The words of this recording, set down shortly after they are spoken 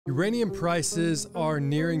Uranium prices are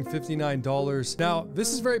nearing $59. Now,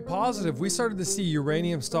 this is very positive. We started to see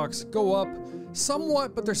uranium stocks go up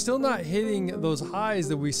somewhat, but they're still not hitting those highs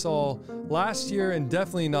that we saw last year and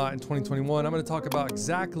definitely not in 2021. I'm going to talk about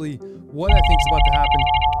exactly what I think is about to happen.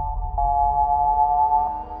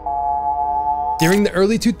 During the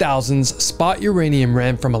early 2000s, spot uranium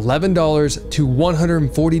ran from $11 to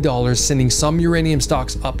 $140, sending some uranium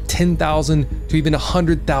stocks up 10,000 to even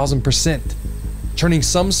 100,000%. Turning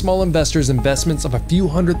some small investors' investments of a few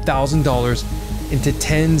 $100,000 into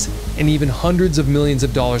tens and even hundreds of millions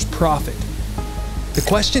of dollars profit. The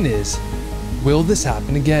question is, will this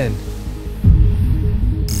happen again?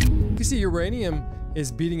 You see uranium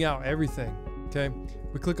is beating out everything, okay?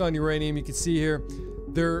 We click on uranium, you can see here,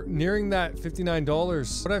 they're nearing that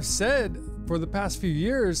 $59. What I've said for the past few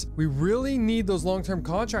years, we really need those long-term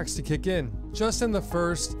contracts to kick in. Just in the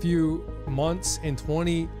first few months in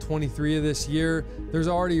 2023 of this year, there's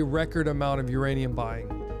already a record amount of uranium buying,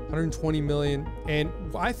 120 million. And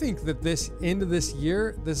I think that this end of this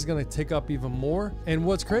year, this is going to tick up even more. And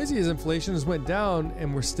what's crazy is inflation has went down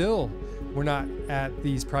and we're not at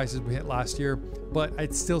these prices we hit last year, but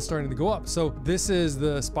it's still starting to go up. So this is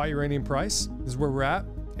the spot uranium price. This is where we're at.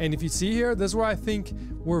 And if you see here, this is where I think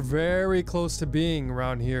we're very close to being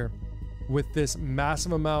around here with this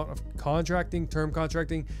massive amount of contracting, term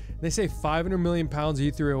contracting. They say 500 million pounds of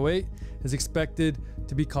U3O8 is expected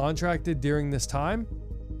to be contracted during this time.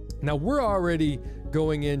 Now we're already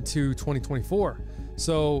going into 2024.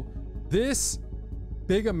 So this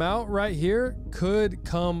big amount right here could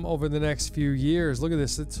come over the next few years. Look at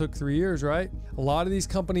this, it took 3 years, right? A lot of these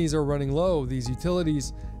companies are running low, these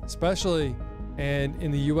utilities, especially, and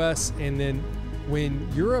in the US, and then when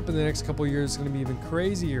Europe in the next couple of years is going to be even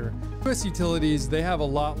crazier. US utilities, they have a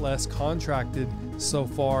lot less contracted so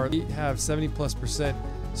far. They have 70+%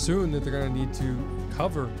 soon that they're going to need to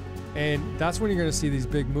cover. And that's when you're going to see these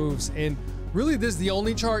big moves. And really, this is the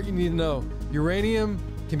only chart you need to know. Uranium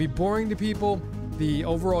can be boring to people. The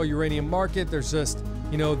overall uranium market, there's just,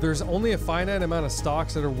 there's only a finite amount of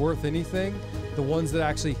stocks that are worth anything. The ones that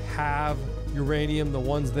actually have uranium, the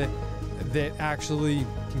ones that actually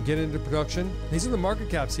can get into production. These are the market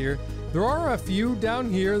caps here. There are a few down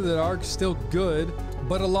here that are still good,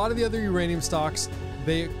 but a lot of the other uranium stocks,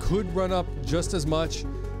 they could run up just as much.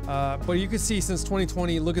 But you can see since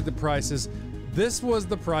 2020, look at the prices. This was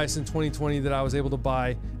the price in 2020 that I was able to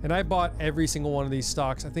buy, and I bought every single one of these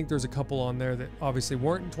stocks. I think there's a couple on there that obviously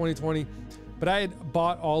weren't in 2020, but I had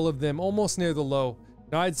bought all of them almost near the low.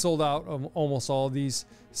 Now I'd sold out of almost all of these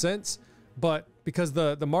since, but because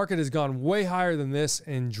the market has gone way higher than this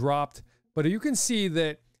and dropped. But you can see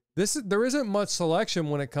that there isn't much selection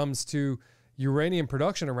when it comes to uranium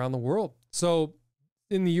production around the world. So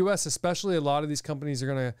in the US especially, a lot of these companies are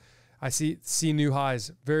gonna, I see new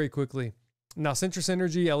highs very quickly. Now Centrus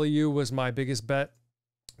Energy, LEU, was my biggest bet.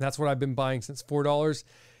 That's what I've been buying since $4.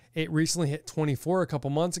 It recently hit 24 a couple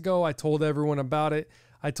months ago. I told everyone about it.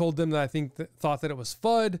 I told them that I thought that it was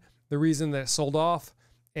FUD, the reason that it sold off.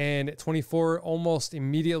 And at 24, almost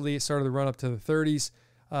immediately it started to run up to the 30s.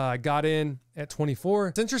 Got in at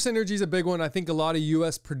 24. Centrus Energy is a big one. I think a lot of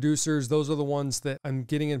US producers, those are the ones that I'm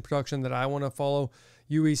getting in production that I want to follow.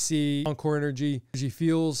 UEC, Encore Energy, Energy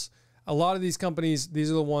Fuels. A lot of these companies, these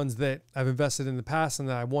are the ones that I've invested in the past and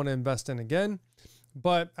that I want to invest in again.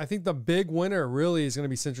 But I think the big winner really is going to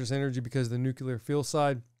be Centrus Energy because of the nuclear fuel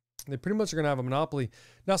side. They pretty much are going to have a monopoly.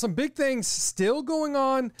 Now, some big things still going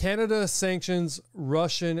on. Canada sanctions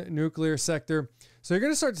Russian nuclear sector. So you're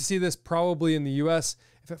going to start to see this probably in the US.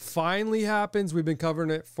 If it finally happens, we've been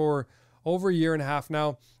covering it for over a year and a half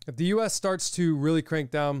now. If the US starts to really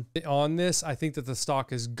crank down on this, I think that the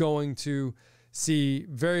stock is going to see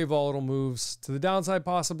very volatile moves to the downside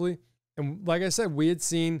possibly. And like I said, we had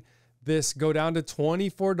seen this go down to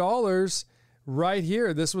 $24 right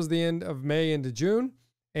here. This was the end of May into June.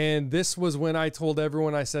 And this was when I told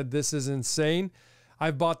everyone, I said, this is insane.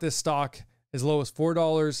 I've bought this stock as low as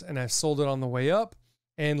 $4 and I've sold it on the way up.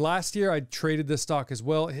 And last year I traded this stock as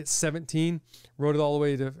well. It hit 17, rode it all the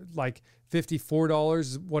way to like $54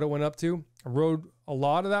 is what it went up to. I rode a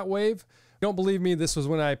lot of that wave. Don't believe me, this was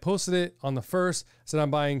when I posted it on the 1st. Said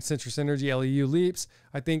I'm buying Centrus Energy, LEU Leaps.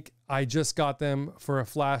 I think I just got them for a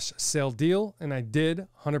flash sale deal, and I did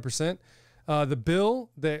 100%. The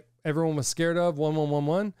bill that everyone was scared of,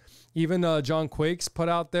 1111. Even John Quakes put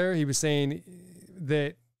out there, he was saying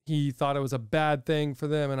that he thought it was a bad thing for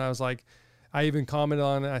them. And I was like, I even commented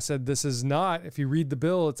on it. I said, this is not, if you read the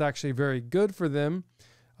bill, it's actually very good for them.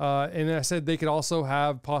 And I said they could also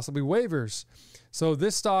have possibly waivers. So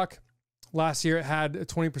this stock last year, it had a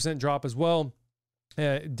 20% drop as well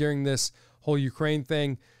during this whole Ukraine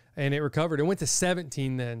thing, and it recovered. It went to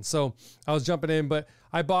 17 then. So I was jumping in, but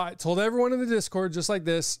I told everyone in the Discord, just like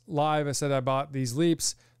this live, I said I bought these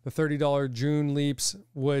leaps, the $30 June leaps,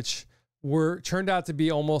 which turned out to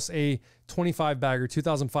be almost a 25 bagger,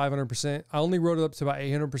 2,500%. I only wrote it up to about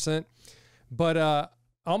 800%. But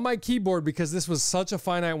on my keyboard, because this was such a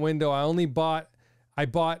finite window, I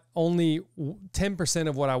bought only 10%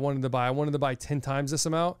 of what I wanted to buy. I wanted to buy 10 times this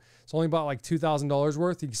amount. So I only bought like $2,000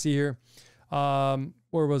 worth. You can see here.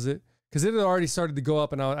 Where was it? Because it had already started to go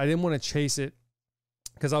up, and I didn't want to chase it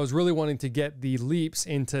because I was really wanting to get the leaps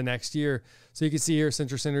into next year. So you can see here,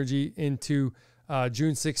 Centrus Energy into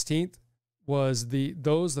June 16th was the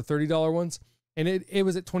 $30 ones. And it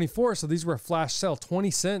was at 24. So these were a flash sale,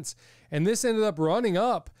 20 cents. And this ended up running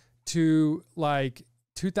up to like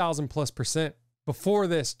 2,000+% before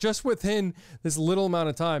this, just within this little amount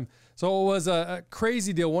of time. So it was a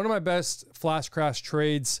crazy deal. One of my best flash crash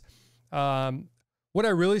trades. What I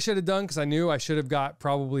really should have done, because I knew I should have got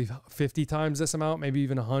probably 50 times this amount, maybe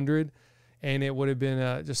even 100. And it would have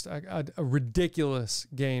been just a ridiculous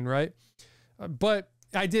gain, right? But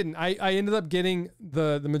I didn't. I ended up getting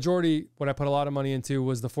the majority. What I put a lot of money into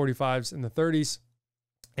was the 45s and the 30s.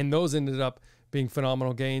 And those ended up being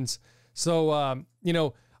phenomenal gains. So, you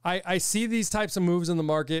know, I see these types of moves in the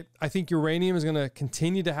market. I think uranium is going to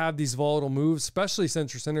continue to have these volatile moves, especially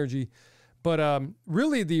Centrus Energy. But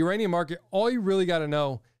really, the uranium market, all you really got to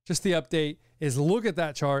know, just the update, is look at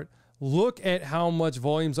that chart. Look at how much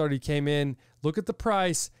volumes already came in. Look at the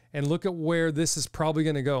price and look at where this is probably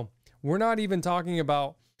going to go. We're not even talking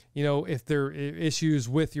about, you know, if there are issues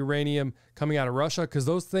with uranium coming out of Russia, because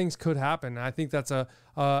those things could happen. I think that's a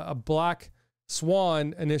black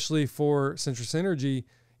swan initially for Centrus Energy.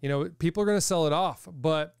 You know, people are going to sell it off,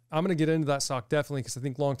 but I'm going to get into that stock definitely because I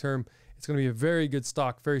think long-term it's going to be a very good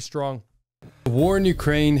stock, very strong. The war in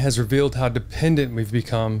Ukraine has revealed how dependent we've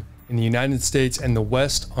become in the United States and the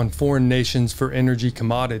West on foreign nations for energy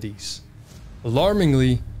commodities.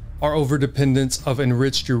 Alarmingly, our overdependence of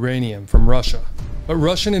enriched uranium from Russia. But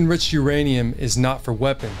Russian enriched uranium is not for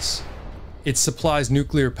weapons. It supplies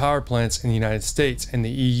nuclear power plants in the United States and the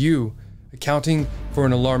EU, accounting for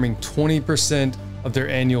an alarming 20% of their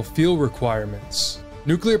annual fuel requirements.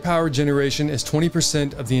 Nuclear power generation is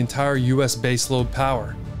 20% of the entire US baseload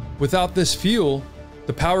power. Without this fuel,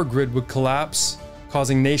 the power grid would collapse,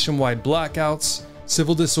 causing nationwide blackouts,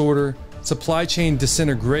 civil disorder, supply chain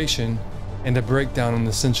disintegration, and a breakdown in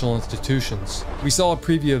essential institutions. We saw a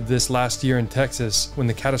preview of this last year in Texas when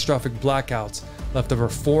the catastrophic blackouts left over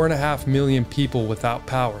 4.5 million people without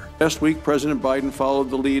power. Last week, President Biden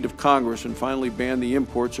followed the lead of Congress and finally banned the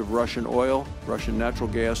imports of Russian oil, Russian natural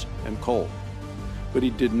gas, and coal. But he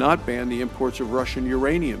did not ban the imports of Russian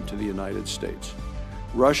uranium to the United States.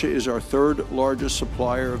 Russia is our third largest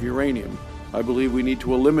supplier of uranium. I believe we need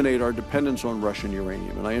to eliminate our dependence on Russian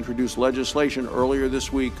uranium, and I introduced legislation earlier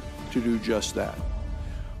this week to do just that.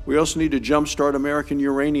 We also need to jumpstart American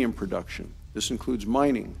uranium production. This includes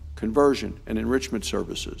mining, conversion, and enrichment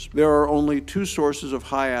services. There are only two sources of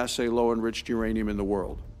high-assay, low-enriched uranium in the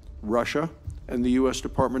world: Russia and the U.S.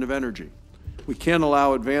 Department of Energy. We can't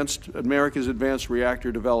allow America's advanced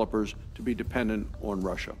reactor developers to be dependent on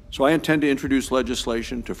Russia. So I intend to introduce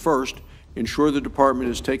legislation to first ensure the department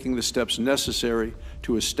is taking the steps necessary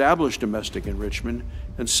to establish domestic enrichment,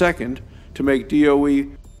 and second, to make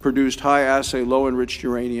DOE-produced high-assay, low-enriched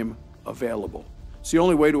uranium available. It's the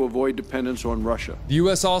only way to avoid dependence on Russia. The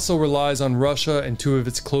U.S. also relies on Russia and two of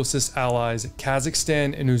its closest allies,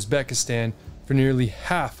 Kazakhstan and Uzbekistan, for nearly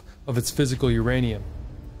half of its physical uranium.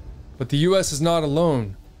 But the U.S. is not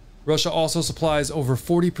alone. Russia also supplies over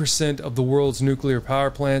 40% of the world's nuclear power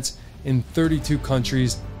plants in 32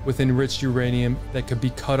 countries with enriched uranium that could be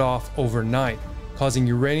cut off overnight, causing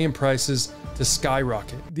uranium prices to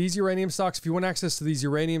skyrocket. These uranium stocks, if you want access to these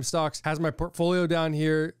uranium stocks, has my portfolio down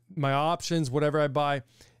here, my options, whatever I buy,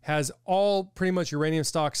 has all pretty much uranium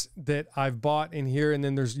stocks that I've bought in here. And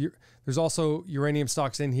then there's also uranium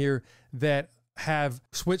stocks in here that have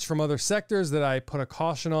switched from other sectors that I put a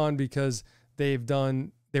caution on because they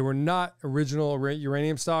were not original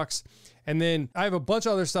uranium stocks. And then I have a bunch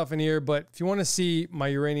of other stuff in here, but if you want to see my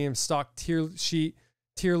uranium stock tier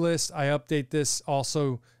list, I update this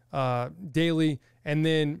also daily. And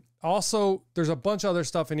then also there's a bunch of other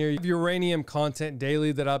stuff in here. Uranium content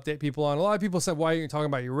daily that I update people on. A lot of people said, why are you talking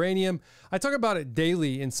about uranium? I talk about it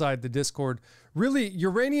daily inside the Discord. Really,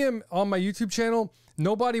 uranium on my YouTube channel,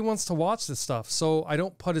 nobody wants to watch this stuff, so I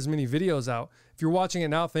don't put as many videos out. If you're watching it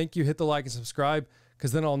now, thank you. Hit the like and subscribe,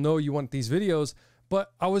 because then I'll know you want these videos.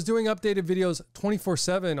 But I was doing updated videos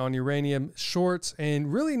 24/7 on uranium shorts,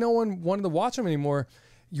 and really no one wanted to watch them anymore.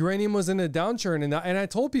 uranium was in a downturn. And I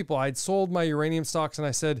told people I'd sold my uranium stocks, and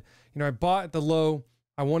I said, you know, I bought at the low.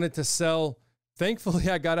 I wanted to sell. Thankfully,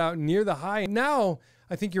 I got out near the high. Now,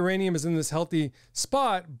 I think uranium is in this healthy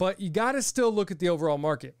spot, but you got to still look at the overall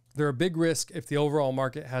market. They're a big risk if the overall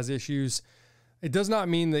market has issues. It does not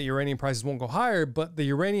mean that uranium prices won't go higher, but the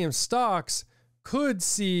uranium stocks could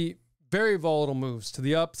see very volatile moves to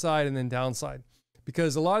the upside and then downside,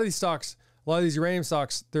 because a lot of these stocks, a lot of these uranium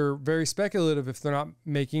stocks, they're very speculative. If they're not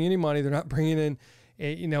making any money, they're not bringing in,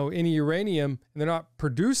 any uranium, and they're not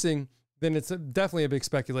producing, then it's definitely a big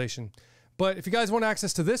speculation. But if you guys want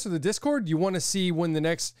access to this or the Discord, you want to see when the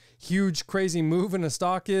next huge crazy move in a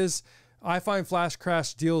stock is, I find flash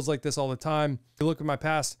crash deals like this all the time. You look at my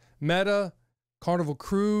past, Meta, Carnival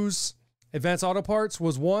Cruise, Advanced Auto Parts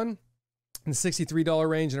was one in the $63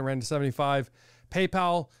 range, and it ran to $75.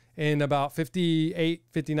 PayPal in about $58,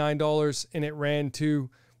 $59, and it ran to,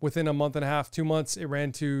 within a month and a half, 2 months, it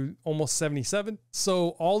ran to almost $77. So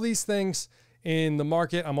all these things in the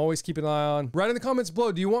market, I'm always keeping an eye on. Write in the comments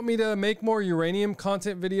below, do you want me to make more uranium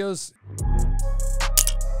content videos?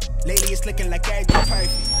 Lately it's looking like everything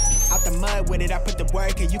perfect. Out the mud with it, I put the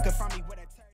work, and you can find me.